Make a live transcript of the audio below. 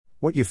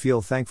What you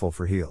feel thankful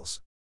for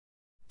heals.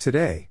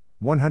 Today,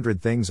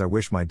 100 Things I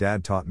Wish My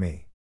Dad Taught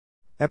Me.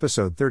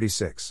 Episode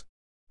 36.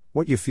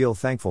 What you feel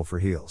thankful for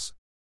heals.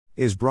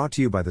 Is brought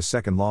to you by the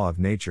second law of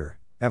nature,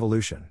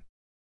 evolution.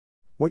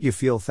 What you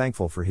feel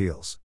thankful for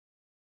heals.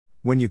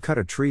 When you cut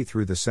a tree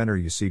through the center,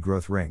 you see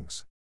growth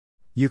rings.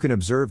 You can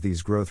observe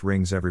these growth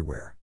rings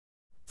everywhere.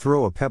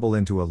 Throw a pebble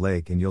into a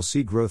lake and you'll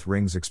see growth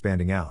rings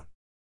expanding out.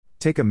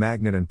 Take a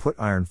magnet and put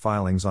iron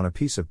filings on a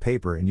piece of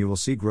paper and you will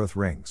see growth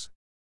rings.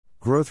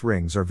 Growth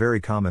rings are very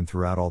common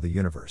throughout all the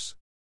universe.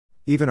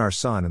 Even our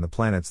sun and the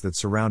planets that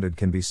surround it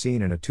can be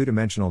seen in a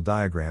two-dimensional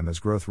diagram as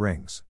growth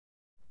rings.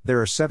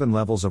 There are 7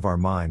 levels of our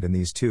mind and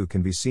these too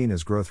can be seen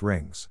as growth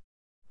rings.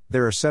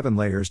 There are 7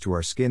 layers to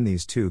our skin,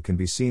 these too can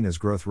be seen as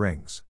growth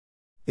rings.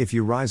 If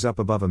you rise up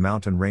above a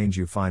mountain range,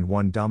 you find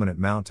one dominant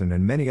mountain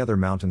and many other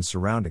mountains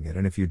surrounding it,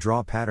 and if you draw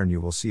a pattern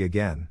you will see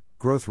again,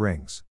 growth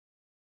rings.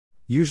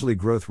 Usually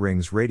growth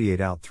rings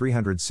radiate out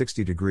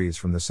 360 degrees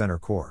from the center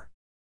core.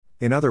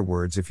 In other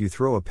words, if you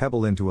throw a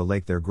pebble into a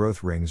lake, their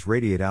growth rings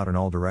radiate out in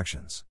all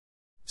directions.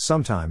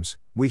 Sometimes,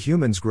 we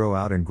humans grow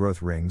out in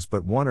growth rings,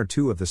 but 1 or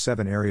 2 of the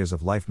 7 areas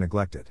of life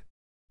neglected.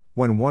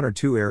 When 1 or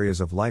 2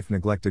 areas of life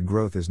neglected,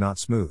 growth is not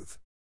smooth.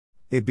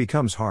 It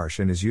becomes harsh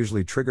and is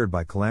usually triggered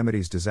by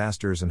calamities,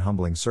 disasters, and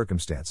humbling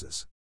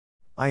circumstances.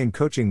 In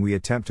coaching we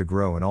attempt to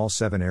grow in all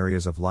 7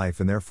 areas of life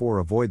and therefore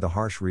avoid the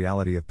harsh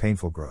reality of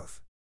painful growth.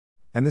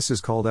 And this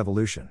is called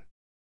evolution.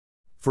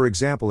 For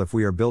example, if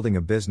we are building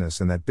a business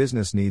and that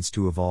business needs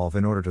to evolve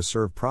in order to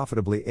serve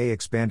profitably a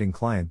expanding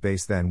client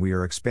base, then we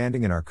are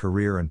expanding in our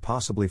career and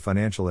possibly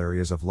financial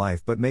areas of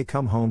life, but may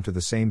come home to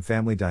the same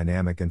family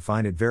dynamic and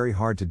find it very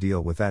hard to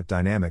deal with that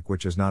dynamic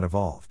which has not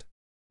evolved.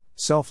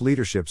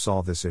 Self-leadership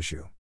solve this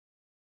issue.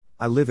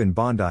 I live in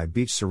Bondi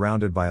Beach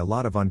surrounded by a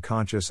lot of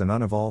unconscious and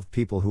unevolved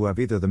people who have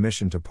either the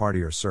mission to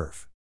party or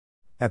surf.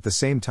 At the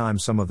same time,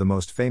 some of the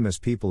most famous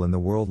people in the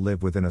world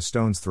live within a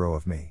stone's throw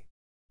of me.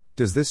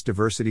 Does this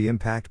diversity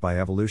impact by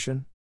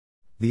evolution?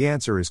 The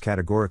answer is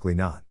categorically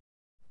not.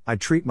 I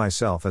treat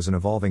myself as an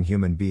evolving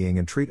human being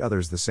and treat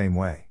others the same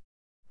way.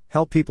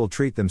 Help people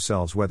treat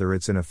themselves, whether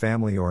it's in a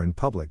family or in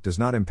public, does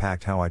not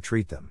impact how I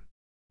treat them.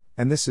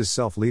 And this is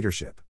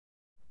self-leadership.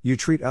 You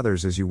treat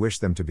others as you wish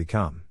them to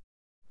become.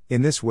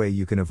 In this way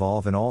you can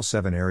evolve in all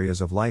 7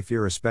 areas of life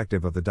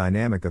irrespective of the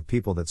dynamic of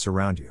people that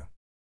surround you.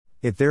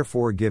 It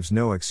therefore gives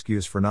no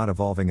excuse for not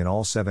evolving in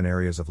all 7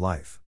 areas of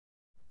life.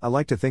 I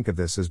like to think of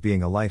this as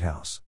being a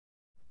lighthouse.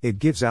 It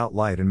gives out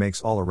light and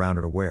makes all around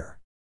it aware.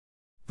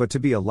 But to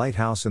be a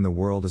lighthouse in the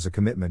world is a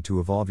commitment to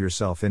evolve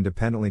yourself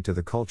independently to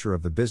the culture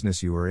of the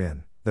business you are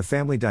in, the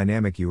family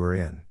dynamic you are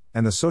in,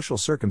 and the social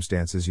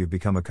circumstances you've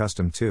become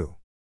accustomed to.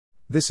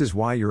 This is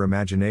why your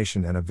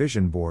imagination and a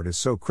vision board is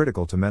so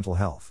critical to mental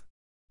health.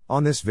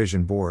 On this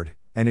vision board,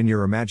 and in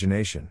your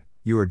imagination,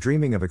 you are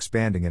dreaming of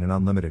expanding in an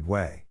unlimited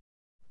way.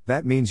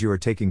 That means you are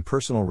taking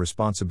personal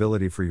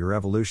responsibility for your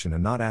evolution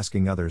and not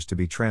asking others to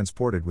be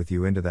transported with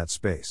you into that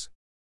space.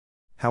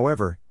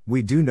 However,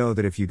 we do know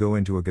that if you go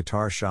into a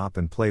guitar shop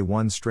and play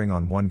one string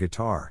on one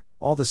guitar,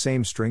 all the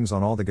same strings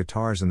on all the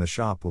guitars in the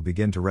shop will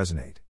begin to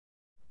resonate.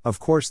 Of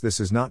course, this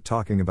is not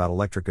talking about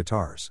electric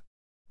guitars.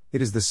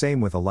 It is the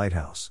same with a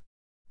lighthouse.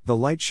 The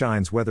light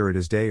shines whether it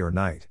is day or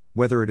night,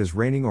 whether it is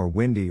raining or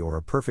windy or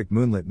a perfect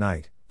moonlit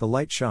night, the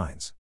light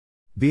shines.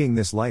 Being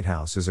this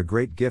lighthouse is a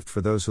great gift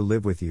for those who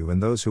live with you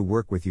and those who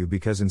work with you,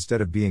 because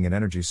instead of being an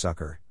energy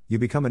sucker, you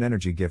become an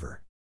energy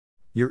giver.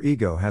 Your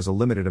ego has a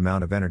limited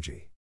amount of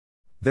energy.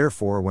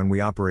 Therefore, when we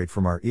operate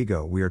from our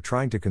ego, we are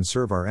trying to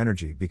conserve our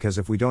energy, because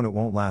if we don't, it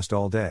won't last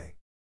all day.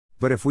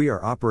 But if we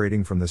are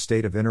operating from the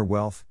state of inner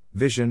wealth,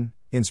 vision,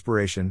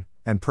 inspiration,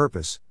 and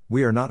purpose,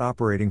 we are not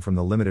operating from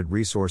the limited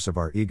resource of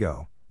our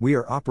ego, we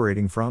are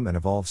operating from an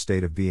evolved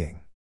state of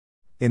being.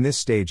 In this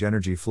stage,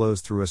 energy flows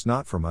through us,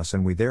 not from us,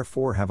 and we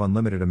therefore have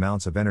unlimited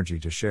amounts of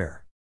energy to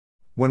share.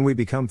 When we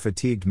become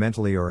fatigued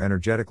mentally or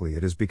energetically,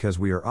 it is because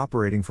we are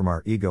operating from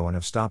our ego and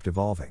have stopped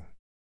evolving.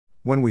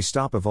 When we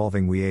stop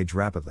evolving, we age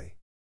rapidly.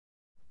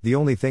 The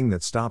only thing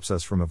that stops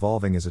us from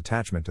evolving is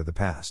attachment to the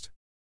past.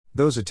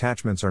 Those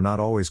attachments are not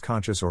always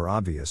conscious or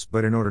obvious,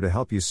 but in order to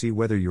help you see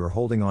whether you are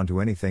holding on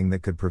to anything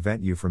that could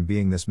prevent you from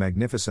being this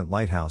magnificent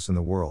lighthouse in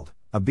the world,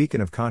 a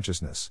beacon of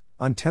consciousness,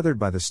 untethered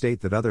by the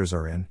state that others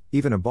are in,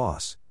 even a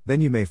boss,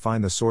 then you may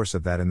find the source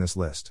of that in this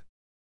list.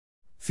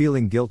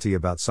 Feeling guilty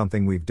about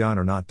something we've done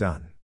or not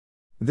done.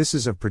 This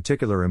is of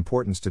particular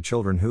importance to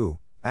children who,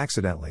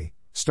 accidentally,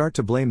 start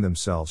to blame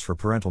themselves for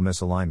parental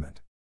misalignment.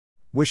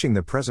 Wishing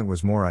the present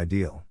was more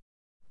ideal.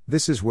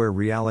 This is where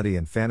reality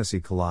and fantasy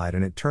collide,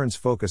 and it turns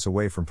focus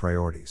away from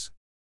priorities.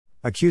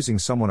 Accusing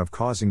someone of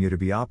causing you to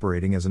be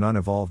operating as an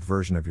unevolved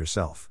version of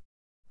yourself.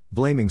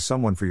 Blaming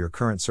someone for your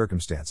current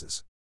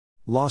circumstances.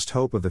 Lost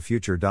hope of the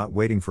future.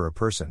 Waiting for a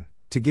person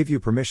to give you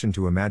permission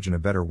to imagine a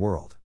better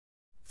world.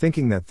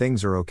 Thinking that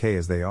things are okay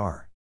as they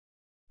are.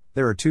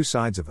 There are 2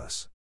 sides of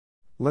us.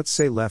 Let's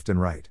say left and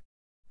right.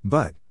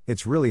 But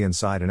it's really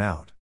inside and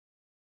out.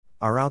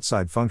 Our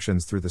outside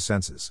functions through the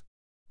senses.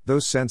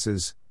 Those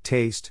senses,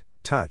 taste,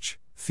 touch,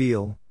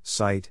 feel,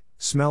 sight,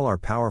 smell are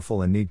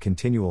powerful and need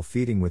continual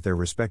feeding with their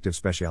respective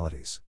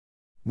specialities.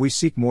 We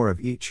seek more of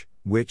each,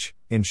 which,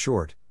 in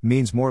short,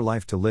 means more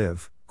life to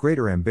live,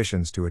 greater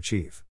ambitions to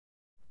achieve.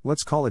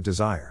 Let's call it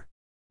desire.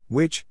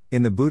 Which,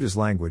 in the Buddha's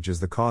language,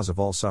 is the cause of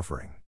all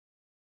suffering.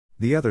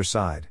 The other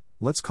side,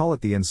 let's call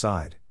it the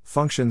inside,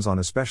 functions on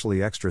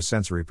especially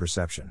extrasensory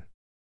perception.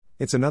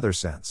 It's another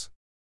sense.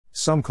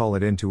 Some call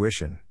it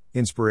intuition,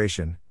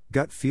 inspiration,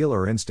 gut feel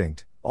or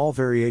instinct, all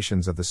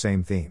variations of the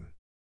same theme.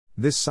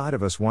 This side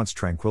of us wants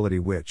tranquility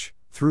which,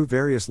 through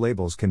various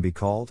labels can be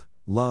called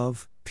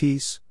love,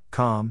 peace,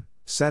 calm,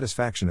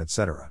 satisfaction,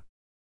 etc.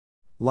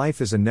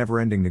 Life is a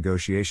never-ending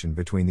negotiation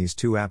between these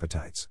two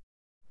appetites.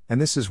 And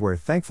this is where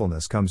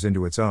thankfulness comes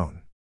into its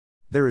own.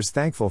 There is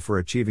thankful for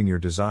achieving your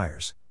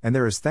desires, and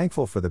there is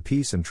thankful for the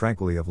peace and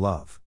tranquility of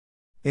love.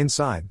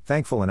 Inside,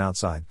 thankful, and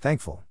outside,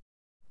 thankful.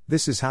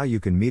 This is how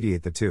you can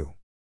mediate the two.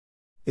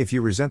 If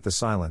you resent the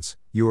silence,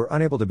 you are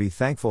unable to be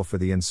thankful for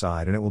the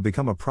inside, and it will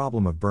become a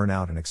problem of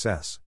burnout and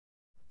excess.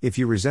 If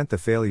you resent the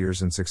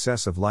failures and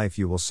success of life,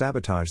 you will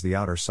sabotage the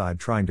outer side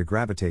trying to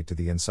gravitate to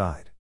the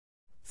inside.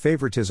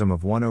 Favoritism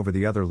of one over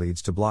the other leads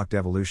to blocked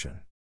evolution.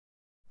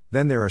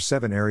 Then there are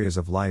 7 areas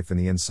of life, and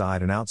the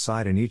inside and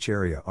outside in each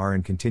area are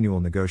in continual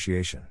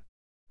negotiation.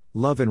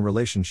 Love in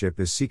relationship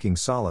is seeking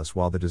solace,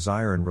 while the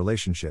desire in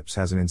relationships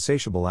has an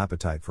insatiable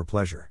appetite for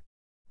pleasure.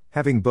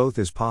 Having both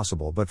is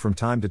possible, but from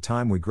time to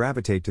time we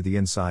gravitate to the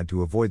inside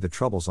to avoid the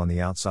troubles on the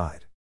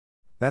outside.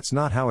 That's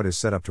not how it is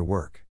set up to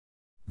work.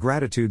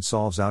 Gratitude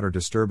solves outer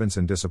disturbance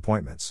and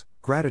disappointments.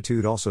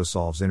 Gratitude also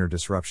solves inner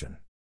disruption.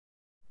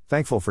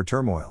 Thankful for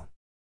turmoil.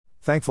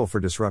 Thankful for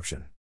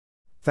disruption.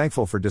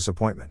 Thankful for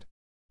disappointment.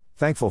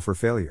 Thankful for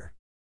failure.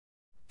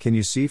 Can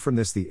you see from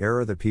this the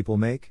error that people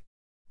make?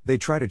 They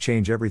try to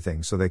change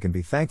everything so they can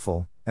be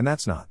thankful, and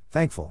that's not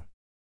thankful.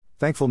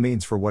 Thankful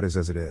means for what is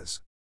as it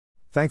is.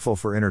 Thankful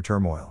for inner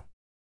turmoil.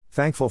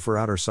 Thankful for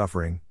outer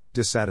suffering,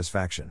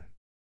 dissatisfaction.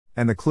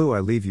 And the clue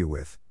I leave you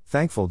with,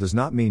 thankful does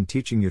not mean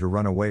teaching you to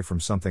run away from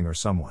something or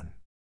someone.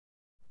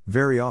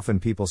 Very often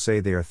people say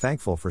they are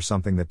thankful for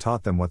something that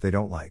taught them what they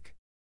don't like.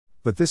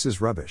 But this is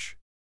rubbish.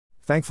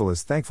 Thankful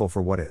is thankful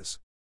for what is.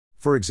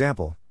 For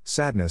example,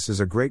 sadness is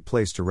a great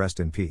place to rest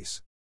in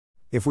peace.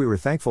 If we were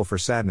thankful for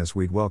sadness,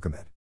 we'd welcome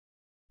it.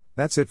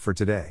 That's it for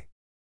today.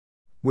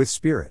 With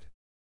Spirit.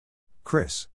 Chris.